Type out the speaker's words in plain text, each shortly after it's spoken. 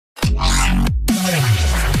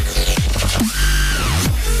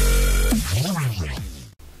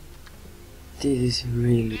This is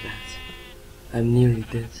really bad. I'm nearly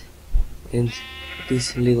dead. And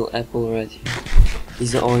this little apple right here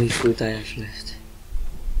is the only food I have left.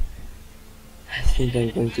 I think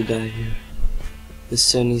I'm going to die here. The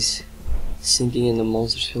sun is sinking and the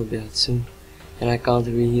monsters will be out soon, and I can't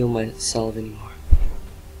re-heal myself anymore.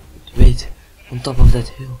 Wait, on top of that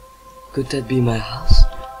hill, could that be my house?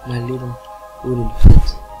 My little wooden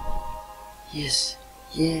hut? Yes,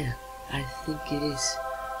 yeah, I think it is.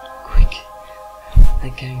 Quick, I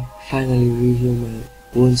can finally re-heal my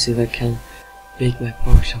wounds if I can bake my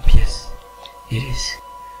pork chop. Yes, it is.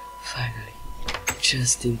 Finally,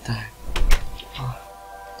 just in time.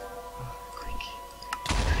 Quick.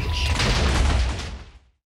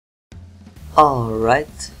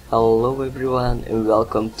 Alright, hello everyone and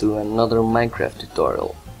welcome to another Minecraft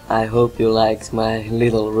tutorial. I hope you liked my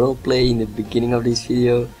little roleplay in the beginning of this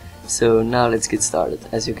video. So now let's get started.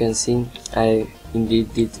 As you can see, I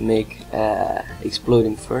indeed did make an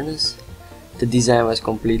exploding furnace. The design was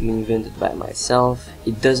completely invented by myself.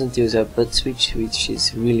 It doesn't use a butt switch, which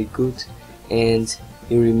is really good, and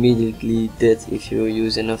you're immediately dead if you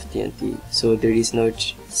use enough TNT, so there is no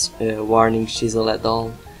warning chisel at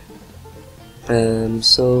all.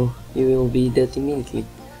 So you will be dead immediately.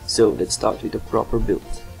 So let's start with the proper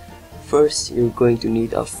build. First, you're going to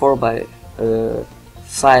need a 4x5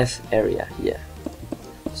 area here.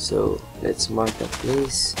 So let's mark that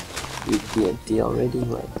place with TNT already.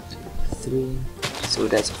 1, 2, 3. So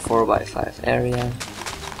that's a 4x5 area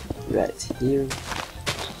right here.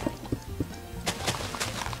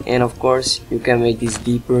 And of course, you can make this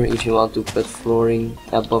deeper if you want to put flooring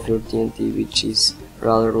above your TNT, which is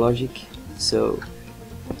rather logic. So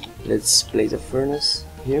let's place a furnace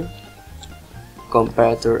here,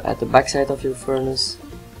 comparator at the backside of your furnace,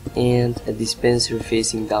 and a dispenser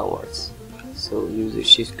facing downwards. So use the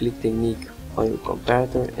shift click technique on your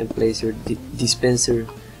comparator and place your dispenser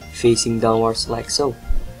facing downwards like so.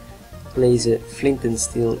 Place a flint and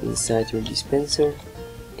steel inside your dispenser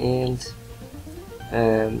and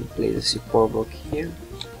place a support block here,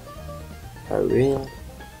 a rail,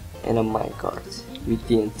 and a minecart with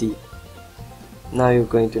TNT. Now you're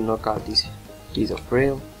going to knock out this piece of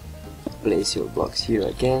rail, place your blocks here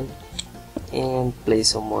again, and place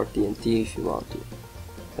some more TNT if you want to.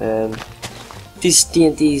 This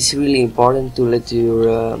TNT is really important to let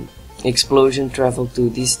your explosion travel to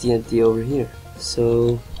this TNT over here.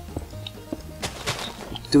 So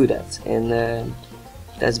do that, and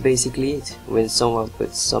that's basically it. When someone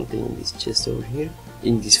puts something in this chest over here,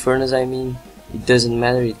 in this furnace I mean, it doesn't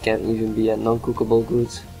matter, it can even be a non-cookable good,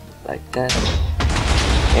 like that.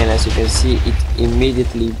 And as you can see, it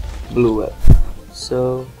immediately blew up.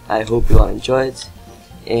 So I hope you all enjoyed,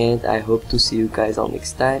 and I hope to see you guys all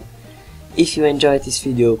next time. If you enjoyed this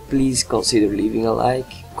video, please consider leaving a like,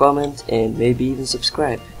 comment, and maybe even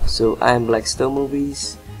subscribe. So I'm Blackstone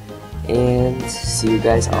Movies, and see you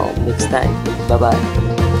guys all next time. Bye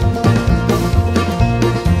bye.